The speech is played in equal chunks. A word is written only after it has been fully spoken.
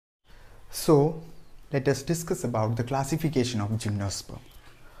So, let us discuss about the classification of gymnosperm,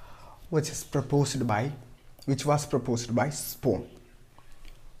 which was proposed by Spohn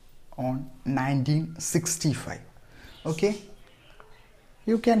on 1965. Okay,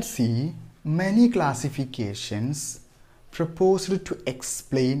 you can see many classifications proposed to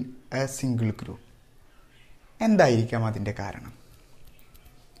explain a single group. എന്തായിരിക്കാം അതിൻ്റെ കാരണം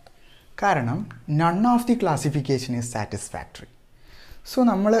none of the classification is satisfactory. So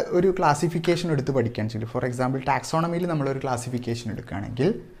നമ്മൾ ഒരു classification എടുത്ത് പഠിക്കാൻ ചെയ്യും. For example ടാക്സോണമിയിൽ നമ്മളൊരു classification എടുക്കുകയാണെങ്കിൽ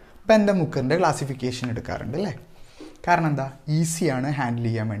ബെന്തമുക്കറിൻ്റെ ക്ലാസിഫിക്കേഷൻ എടുക്കാറുണ്ട് അല്ലേ. കാരണം എന്താ, ഈസിയാണ് ഹാൻഡിൽ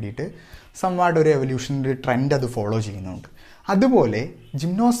ചെയ്യാൻ വേണ്ടിയിട്ട്. സംവാട് ഒരു എവല്യൂഷൻ്റെ ട്രെൻഡ് അത് ഫോളോ ചെയ്യുന്നുണ്ട്. അതുപോലെ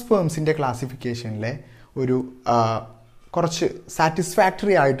ജിംനോസ്പേംസിൻ്റെ ക്ലാസിഫിക്കേഷനിലെ ഒരു കുറച്ച്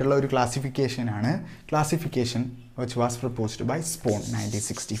സാറ്റിസ്ഫാക്ടറി ആയിട്ടുള്ള ഒരു ക്ലാസിഫിക്കേഷനാണ് classification which was proposed by Spohn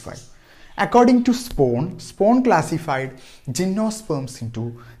 1965. According to Spohn classified gymnosperms into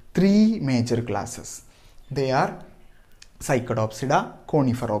three major classes. They are Psychedopsida,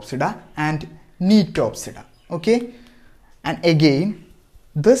 Coniferopsida and Neotopsida. Okay, and again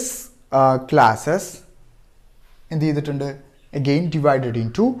this classes again divided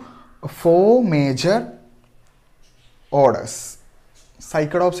into four major orders.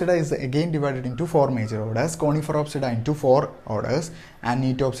 Psychedopsida is again divided into four major orders, Coniferopsida into four orders, and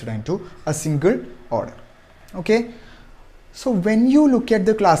Neotopsida into a single order. Okay, so when you look at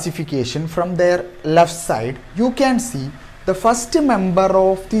the classification from their left side, you can see the first member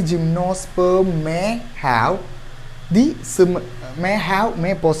of the gymnosperm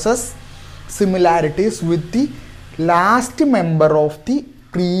may possess similarities with the last member of the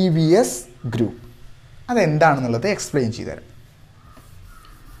previous group. അതെന്താണെന്നുള്ളത് explain ചെയ്തുതരാം.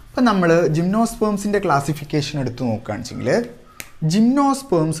 അപ്പം നമ്മൾ ജിംനോസ്പേംസിൻ്റെ classification എടുത്ത് നോക്കുകയാണെന്നുവെച്ചെങ്കിൽ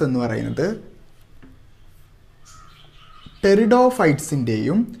gymnosperms എന്ന് പറയുന്നത്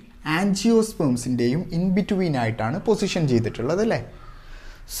ടെറിഡോഫൈറ്റ്സിൻ്റെയും ആൻജിയോസ്പേംസിൻ്റെയും in between ആയിട്ടാണ് position ചെയ്തിട്ടുള്ളത് അല്ലേ.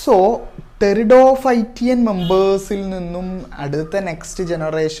 So ടെറിഡോഫൈറ്റിയൻ മെമ്പേഴ്സിൽ നിന്നും അടുത്ത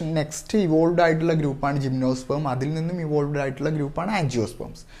നെക്സ്റ്റ് ഇവോൾവ് ആയിട്ടുള്ള ഗ്രൂപ്പാണ് ജിംനോസ്പേം. അതിൽ നിന്നും ഇവോൾവ് ആയിട്ടുള്ള ഗ്രൂപ്പാണ്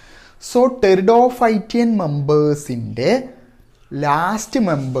ആൻജിയോസ്പേംസ്. സോ ടെറിഡോഫൈറ്റിയൻ മെമ്പേഴ്സിൻ്റെ ലാസ്റ്റ്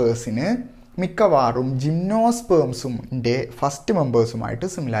മെമ്പേഴ്സിന് മിക്കവാറും ജിംനോസ്പേംസിൻ്റെ ഫസ്റ്റ് മെമ്പേഴ്സുമായിട്ട്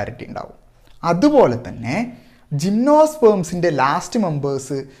സിമിലാരിറ്റി ഉണ്ടാവും. അതുപോലെ തന്നെ ജിംനോസ്പേംസിൻ്റെ ലാസ്റ്റ്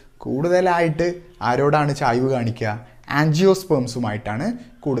മെമ്പേഴ്സ് കൂടുതലായിട്ട് ആരോടാണ് ചായ്വ് കാണിക്കുക? ആൻജിയോസ്പേംസുമായിട്ടാണ്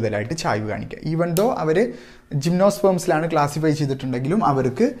കൂടുതലായിട്ട് ചായ്വ് കാണിക്കുക. ഈവൻ ദോ അവർ ജിംനോസ്പേംസിലാണ് ക്ലാസിഫൈ ചെയ്തിട്ടുണ്ടെങ്കിലും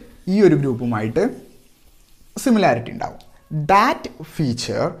അവർക്ക് ഈ ഒരു ഗ്രൂപ്പുമായിട്ട് സിമിലാരിറ്റി ഉണ്ടാവും. That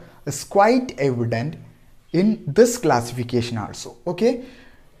feature is quite evident in this classification also. Okay,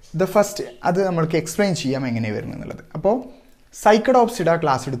 the first അത് നമ്മൾക്ക് എക്സ്പ്ലെയിൻ ചെയ്യാം എങ്ങനെ വരുന്നത് എന്നുള്ളത്. അപ്പോൾ സൈക്കഡോപ്സിഡ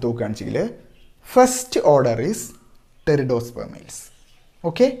ക്ലാസ് എടുത്ത് നോക്കുകയാണെന്നുവെച്ചെങ്കിൽ first order is ടെറിഡോസ്പെർമേൽസ്.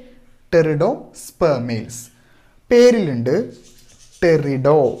 Okay, ടെറിഡോസ്പെർമേൽസ് പേരിലുണ്ട്,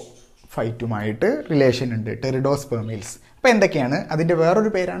 ടെറിഡോ ഫൈറ്റുമായിട്ട് relation ഉണ്ട്, ടെറിഡോസ്പെർമേൽസ്. അപ്പോൾ എന്തൊക്കെയാണ് അതിൻ്റെ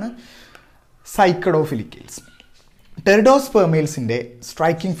വേറൊരു പേരാണ് സൈക്കഡോഫിലിക്കൽസ്. ടെറിഡോസ്പെർമേൽസിൻ്റെ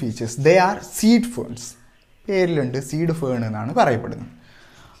striking features, they are seed ferns. പേരിലുണ്ട്, seed fern എന്നാണ് പറയപ്പെടുന്നത്.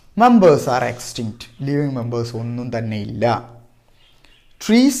 Members are extinct, living members ഒന്നും തന്നെ ഇല്ല.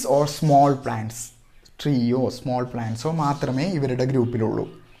 Trees or small plants, ട്രീയോ small പ്ലാന്റ്സോ മാത്രമേ ഇവരുടെ ഗ്രൂപ്പിലുള്ളൂ.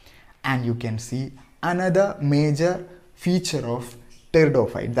 And you can see another major feature of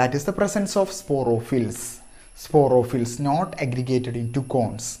pteridophyte, that is the presence of sporophylls not aggregated in to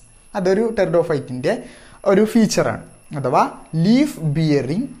cons. അതൊരു ടെറിഡോഫൈറ്റിൻ്റെ ഒരു ഫീച്ചറാണ്. അഥവാ ലീഫ്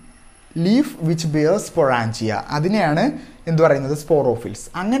വിച്ച് ബിയർ സ്പൊറാഞ്ചിയ, അതിനെയാണ് എന്ത് പറയുന്നത്, സ്പോറോഫിൽസ്.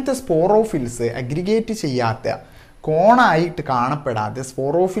 അങ്ങനത്തെ സ്പോറോഫിൽസ് അഗ്രിഗേറ്റ് ചെയ്യാത്ത, കോണായിട്ട് കാണപ്പെടാതെ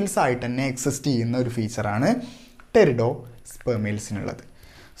സ്പോറോഫിൽസ് ആയിട്ട് തന്നെ എക്സിസ്റ്റ് ചെയ്യുന്ന ഒരു ഫീച്ചറാണ് ടെറിഡോസ്പെർമേൽസിനുള്ളത്.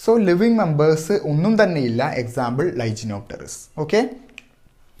 സോ ലിവിങ് മെമ്പേഴ്സ് ഒന്നും തന്നെ ഇല്ല. എക്സാമ്പിൾ ലൈജിനോപ്റ്ററിസ്. ഓക്കെ,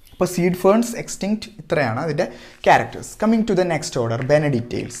 അപ്പോൾ സീഡ് ഫേൺസ് എക്സ്റ്റിങ്ക്റ്റ്. ഇത്രയാണ് അതിൻ്റെ characters. Coming to the next order,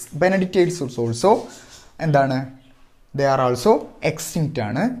 ബെനഡിറ്റെയിൽസ് also എന്താണ്, ദേ ആർ ഓൾസോ എക്സ്റ്റിങ്ക്റ്റ്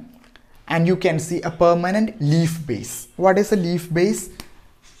ആണ്. And you can see a permanent leaf base. What is a leaf base?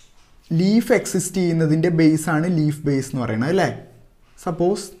 Leaf exist ചെയ്യുന്നതിൻ്റെ base ആണ് leaf base എന്ന് പറയുന്നത് അല്ലേ.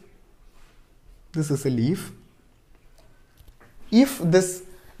 Suppose this is A leaf. If this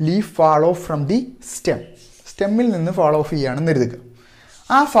leaf fall off from the സ്റ്റെമ്മിൽ നിന്ന് fall of ചെയ്യുകയാണെന്ന് കരുതുക.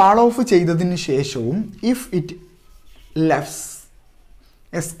 ആ fall of ചെയ്തതിന് ശേഷവും if it ലെഫ്റ്റ്സ്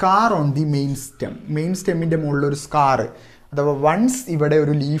A scar on the main സ്റ്റെമ്മിൻ്റെ മുകളിലൊരു സ്കാർ, അഥവാ വൺസ് ഇവിടെ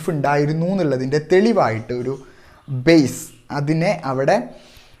ഒരു ലീഫ് ഉണ്ടായിരുന്നു എന്നുള്ളതിൻ്റെ തെളിവായിട്ട് ഒരു ബേസ്, അതിനെ അവിടെ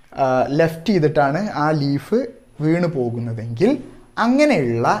ലെഫ്റ്റ് ചെയ്തിട്ടാണ് ആ ലീഫ് വീണ് പോകുന്നതെങ്കിൽ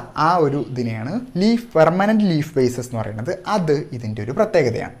അങ്ങനെയുള്ള ആ ഒരു ഇതിനെയാണ് പെർമനൻറ്റ് ലീഫ് ബേസസ് എന്ന് പറയുന്നത്. അത് ഇതിൻ്റെ ഒരു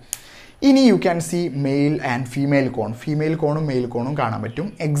പ്രത്യേകതയാണ്. ഇനി you can see male and female cone. Female കോണും മെയിൽ കോണും കാണാൻ പറ്റും.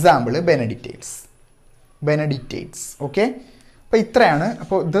 എക്സാമ്പിൾ ബെനഡിറ്റേറ്റ്സ്. ഓക്കെ, അപ്പോൾ ഇത്രയാണ്.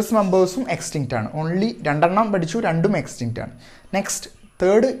 അപ്പോൾ ദിസ് മെമ്പേഴ്സും എക്സ്റ്റിങ്ക്റ്റ് ആണ്. ഓൺലി 2 പഠിച്ചു, 2 എക്സ്റ്റിങ്ക്റ്റ് ആണ്. നെക്സ്റ്റ്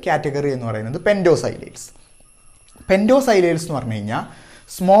തേർഡ് കാറ്റഗറി എന്ന് പറയുന്നത് പെൻഡോസൈലേറ്റ്സ്. പെൻഡോസൈലേറ്റ്സ് എന്ന് പറഞ്ഞു കഴിഞ്ഞാൽ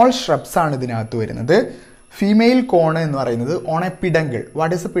സ്മോൾ ഷ്രബ്സ് ആണ് ഇതിനകത്ത് വരുന്നത്. ഫീമെയിൽ കോൺ എന്ന് പറയുന്നത് on A പിഡങ്കിൾ.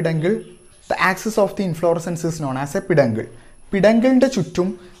 What is A പിഡങ്കിൾ? The axis of the inflorescence is known as A പിഡങ്കിൾ. പിഡങ്കിളിൻ്റെ ചുറ്റും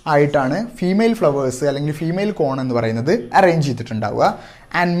ആയിട്ടാണ് ഫീമെയിൽ ഫ്ലവേഴ്സ് അല്ലെങ്കിൽ ഫീമെയിൽ കോൺ എന്ന് പറയുന്നത് arrange ചെയ്തിട്ടുണ്ടാവുക.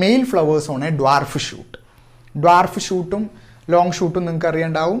 And mail flowers on A dwarf shoot. Dwarf ഷൂട്ടും long ഷൂട്ടും നിങ്ങൾക്ക്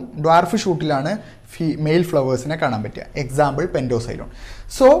അറിയാണ്ടാവും. ഡ്വാർഫ് ഷൂട്ടിലാണ് മെയിൽ ഫ്ലവേഴ്സിനെ കാണാൻ പറ്റുക. Example പെൻഡോസൈലോൺ.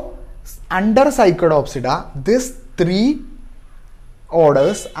 So under സൈക്കഡോപ്സിഡ this 3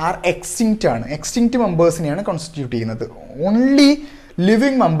 orders R extinct ആണ്. Extinct മെമ്പേഴ്സിനെയാണ് constitute ചെയ്യുന്നത്. ഓൺലി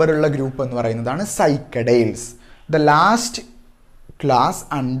ലിവിങ് മെമ്പർ ഉള്ള ഗ്രൂപ്പ് എന്ന് പറയുന്നതാണ് സൈക്കഡെയിൽസ്. The last class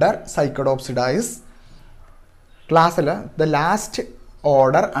under സൈക്കഡോപ്സിഡ is the last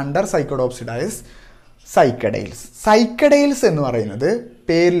order under സൈക്കഡോപ്സിഡ is സൈക്കഡെയിൽസ്. സൈക്കഡെയിൽസ് എന്ന് പറയുന്നത്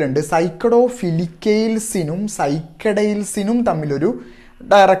പേരിലുണ്ട്. സൈക്കഡോഫിലിക്കെയിൽസിനും സൈക്കഡെയിൽസിനും തമ്മിലൊരു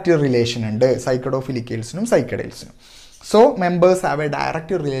ഡയറക്റ്റ് റിലേഷൻ ഉണ്ട്. സൈക്കഡോഫിലിക്കെയിൽസിനും സൈക്കഡെയിൽസിനും. So members have A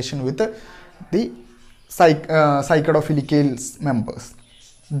direct relation with the സൈക്കഡോഫിലിക്കെയിൽസ് members.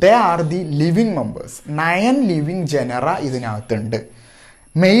 They are the living members. 9 living genera ഇതിനകത്തുണ്ട്.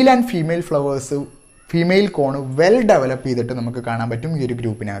 Male and female flowers, female cone well develop ചെയ്തിട്ട് നമുക്ക് കാണാൻ പറ്റും ഈ ഒരു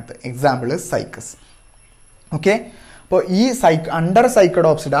ഗ്രൂപ്പിനകത്ത്. Example Cycas. ഓക്കെ, അപ്പോൾ ഈ അണ്ടർ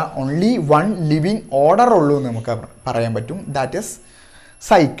സൈക്കഡോപ്സിഡ ഓൺലി 1 ലിവിങ് ഓർഡർ ഉള്ളൂ എന്ന് നമുക്ക് പറയാൻ പറ്റും. That is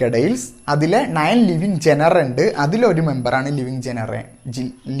സൈക്കഡെയിൽസ്. അതിലെ 9 ലിവിങ് ജനറ ഉണ്ട്. അതിലൊരു മെമ്പറാണ്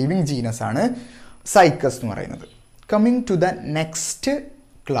ലിവിങ് ജീനസ് ആണ് സൈക്കസ് എന്ന് പറയുന്നത്. Coming to the next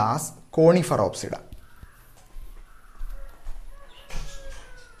class, കോണിഫറോപ്സിഡ.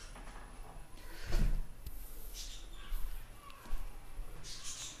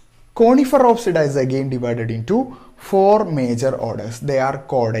 Coniferopsida is again divided into 4 major orders. They are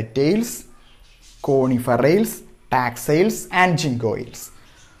chordatails, coniferales, taxales and jingoids.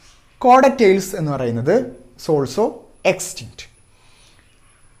 Chordatails എന്ന് പറയുന്നത് is also extinct.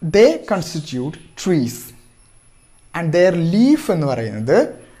 They constitute trees and their leaf എന്ന് പറയുന്നത്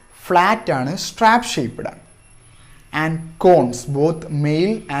flat ആണ്, strap shaped ആണ്. And cones, both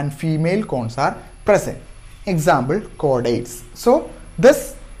male and female cones are present. Example, chordates. So this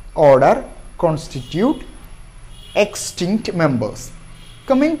order constitute extinct members.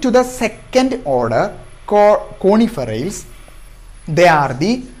 Coming to the second order, coniferales,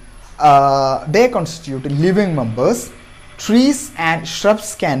 they constitute living members. Trees and shrubs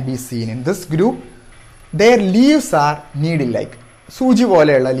can be seen in this group. Their leaves are needle-like. സൂചി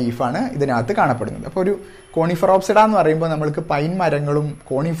പോലെയുള്ള ലീഫാണ് ഇതിനകത്ത് കാണപ്പെടുന്നത്. അപ്പോൾ ഒരു കോണിഫറോപ്സിഡ എന്ന് പറയുമ്പോൾ നമ്മൾക്ക് pine മരങ്ങളും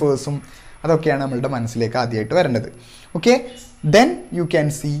കോണിഫേഴ്സും അതൊക്കെയാണ് നമ്മളുടെ മനസ്സിലേക്ക് ആദ്യമായിട്ട് വരേണ്ടത്. Okay, then you can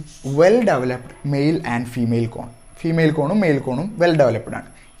see well developed male and female cone. Female കോണും മെയിൽ കോണും വെൽ ഡെവലപ്ഡ് ആണ്.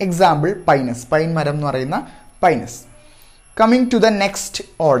 എക്സാമ്പിൾ പൈനസ്, പൈൻ മരം എന്ന് പറയുന്ന Pinus. Coming to the next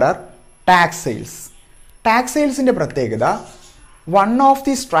order, ടാക്സെയിൽസ്. ടാക്സെയിൽസിൻ്റെ പ്രത്യേകത, one of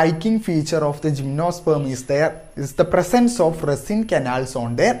the striking feature of the gymnosperm is the presence of resin canals on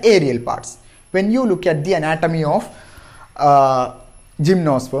their aerial parts. When you look at the anatomy of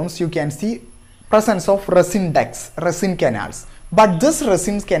gymnosperms, you can see presence of resin ducts, resin canals. But this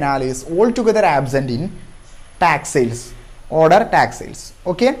resin canal is altogether absent in taxales, order taxales.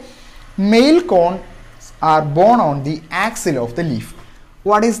 Okay, male cones are born on the axil of the leaf.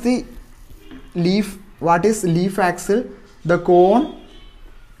 What is the leaf? What is leaf axil? The cone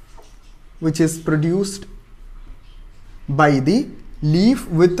which is produced by the leaf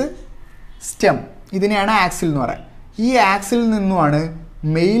with stem. ഇതിനെയാണ് axle എന്ന് പറയുക. ഈ axle നിന്നുമാണ്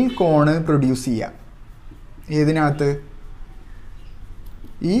mail cone produce ചെയ്യുക. ഏതിനകത്ത്?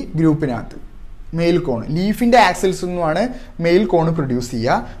 ഈ ഗ്രൂപ്പിനകത്ത് mail കോൺ, ലീഫിൻ്റെ axles നിന്നുമാണ് mail cone produce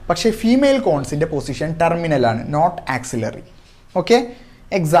ചെയ്യുക. പക്ഷേ female കോൺസിൻ്റെ position ടെർമിനലാണ്, not axillary. Okay,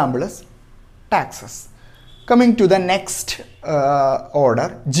 example taxes. Coming to the next order,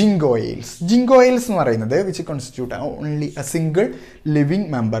 jingoids. Jingoids എന്ന് പറയുന്നത് which constitute only a single living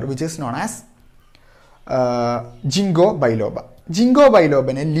member which is known as ജിങ്കോ ബൈലോബ. ജിങ്കോ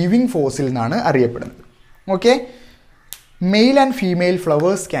ബൈലോബനെ living fossil എന്നാണ് അറിയപ്പെടുന്നത്. Okay, male and female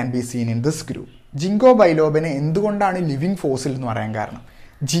flowers can be seen in this group. ജിങ്കോ ബൈലോബനെ എന്തുകൊണ്ടാണ് living fossil എന്ന് പറയാൻ കാരണം?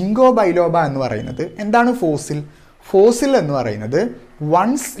 ജിങ്കോ ബൈലോബ എന്ന് പറയുന്നത് എന്താണ്? ഫോസിൽ. ഫോസിൽ എന്ന് പറയുന്നത്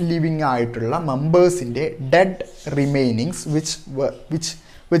വൺസ് ലിവിങ് ആയിട്ടുള്ള മെമ്പേഴ്സിൻ്റെ dead remainings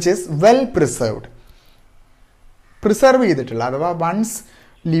which is well preserve ചെയ്തിട്ടുള്ള, അഥവാ once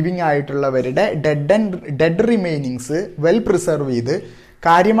living ആയിട്ടുള്ളവരുടെ dead remainings well preserve ചെയ്ത്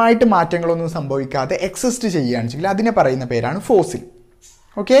കാര്യമായിട്ട് മാറ്റങ്ങളൊന്നും സംഭവിക്കാതെ എക്സിസ്റ്റ് ചെയ്യുകയാണെന്ന് വെച്ചാൽ അതിനെ പറയുന്ന പേരാണ് ഫോസിൽ.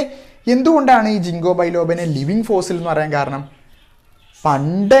 ഓക്കെ, എന്തുകൊണ്ടാണ് ഈ ജിങ്കോ ബൈലോബിനെ ലിവിങ് ഫോസിൽ എന്ന് പറയാൻ കാരണം?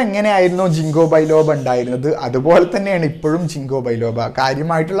 പണ്ട് എങ്ങനെയായിരുന്നോ ജിങ്കോ ബൈലോബ ഉണ്ടായിരുന്നത് അതുപോലെ തന്നെയാണ് ഇപ്പോഴും ജിങ്കോ ബൈലോബ.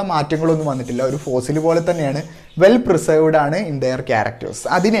 കാര്യമായിട്ടുള്ള മാറ്റങ്ങളൊന്നും വന്നിട്ടില്ല, ഒരു ഫോസിൽ പോലെ തന്നെയാണ്, വെൽ പ്രിസർവ്ഡ് ആണ് ഇൻ ദെയർ ക്യാരക്ടേഴ്സ്.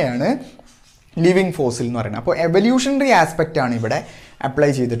 അതിനെയാണ് ലിവിങ് ഫോസിൽ എന്ന് പറയുന്നത്. അപ്പോൾ എവല്യൂഷണറി ആസ്പെക്റ്റ് ആണ് ഇവിടെ അപ്ലൈ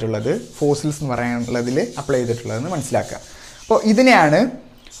ചെയ്തിട്ടുള്ളത്, ഫോസിൽസ് എന്ന് പറയാനുള്ളതിൽ അപ്ലൈ ചെയ്തിട്ടുള്ളതെന്ന് മനസ്സിലാക്കുക. അപ്പോൾ ഇതിനെയാണ്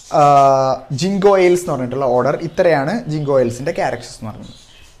ജിങ്കോയിൽസ് എന്ന് പറഞ്ഞിട്ടുള്ള ഓർഡർ. ഇത്രയാണ് ജിങ്കോയിൽസിൻ്റെ ക്യാരക്ടേഴ്സ് എന്ന് പറയുന്നത്.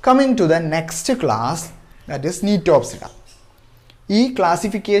 Coming to the next class, that is നീറ്റോപ്സിഡ. ഈ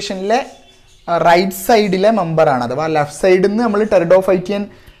ക്ലാസിഫിക്കേഷനിലെ റൈറ്റ് സൈഡിലെ മെമ്പറാണ്, അഥവാ ലെഫ്റ്റ് സൈഡിൽ നിന്ന് നമ്മൾ ടെറിഡോഫൈറ്റിയൻ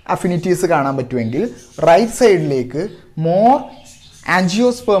അഫിനിറ്റീസ് കാണാൻ പറ്റുമെങ്കിൽ റൈറ്റ് സൈഡിലേക്ക് മോർ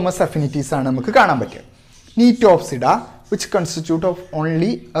ആൻജിയോസ്പെർമസ് അഫിനിറ്റീസ് ആണ് നമുക്ക് കാണാൻ പറ്റുക. നീറ്റോപ്സിഡ which constitute of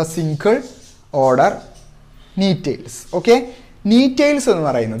only A single order നീറ്റെയിൽസ്. Okay, നീറ്റെയിൽസ് എന്ന്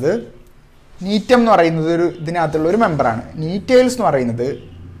പറയുന്നത്, നീറ്റം എന്ന് പറയുന്നത് ഒരു ഇതിനകത്തുള്ള ഒരു മെമ്പറാണ്. നീറ്റെയിൽസ് എന്ന് പറയുന്നത്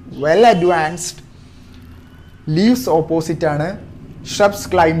വെൽ അഡ്വാൻസ്ഡ്, ലീവ്സ് ഓപ്പോസിറ്റ് ആണ്, ഷ്രബ്സ്,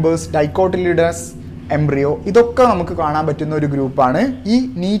 ക്ലൈംബേഴ്സ്, ഡൈക്കോട്ടിലിഡസ്, എംബ്രിയോ, ഇതൊക്കെ നമുക്ക് കാണാൻ പറ്റുന്ന ഒരു ഗ്രൂപ്പാണ് ഈ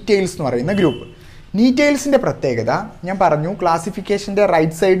നീറ്റെയിൽസ് എന്ന് പറയുന്ന ഗ്രൂപ്പ്. നീറ്റെയിൽസിൻ്റെ പ്രത്യേകത ഞാൻ പറഞ്ഞു, ക്ലാസിഫിക്കേഷൻ്റെ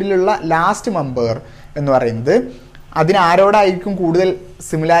റൈറ്റ് സൈഡിലുള്ള ലാസ്റ്റ് മെമ്പർ എന്ന് പറയുന്നത് അതിനാരോടായിരിക്കും കൂടുതൽ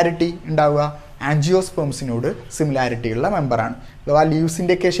സിമിലാരിറ്റി ഉണ്ടാവുക? ആൻജിയോസ്പെർംസിനോട് സിമിലാരിറ്റി ഉള്ള മെമ്പറാണ്. അഥവാ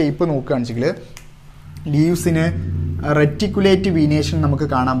ലീവ്സിൻ്റെയൊക്കെ ഷേപ്പ് നോക്കുകയാണെന്നുവെച്ചെങ്കിൽ ലീവ്സിന് റെറ്റിക്കുലേറ്റ് വീനേഷൻ നമുക്ക്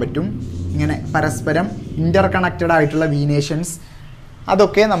കാണാൻ പറ്റും. ഇങ്ങനെ പരസ്പരം ഇൻ്റർ കണക്റ്റഡ് ആയിട്ടുള്ള വീനേഷൻസ്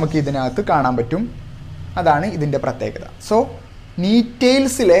അതൊക്കെ നമുക്ക് ഇതിനകത്ത് കാണാൻ പറ്റും. അതാണ് ഇതിൻ്റെ പ്രത്യേകത. സോ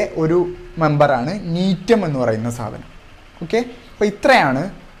നീറ്റെയിൽസിലെ ഒരു മെമ്പറാണ് നീറ്റം എന്ന് പറയുന്ന സാധനം. ഓക്കെ, അപ്പോൾ ഇത്രയാണ്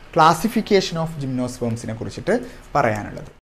ക്ലാസിഫിക്കേഷൻ ഓഫ് ജിംനോസ്പെർംസിനെ കുറിച്ചിട്ട് പറയാനുള്ളത്.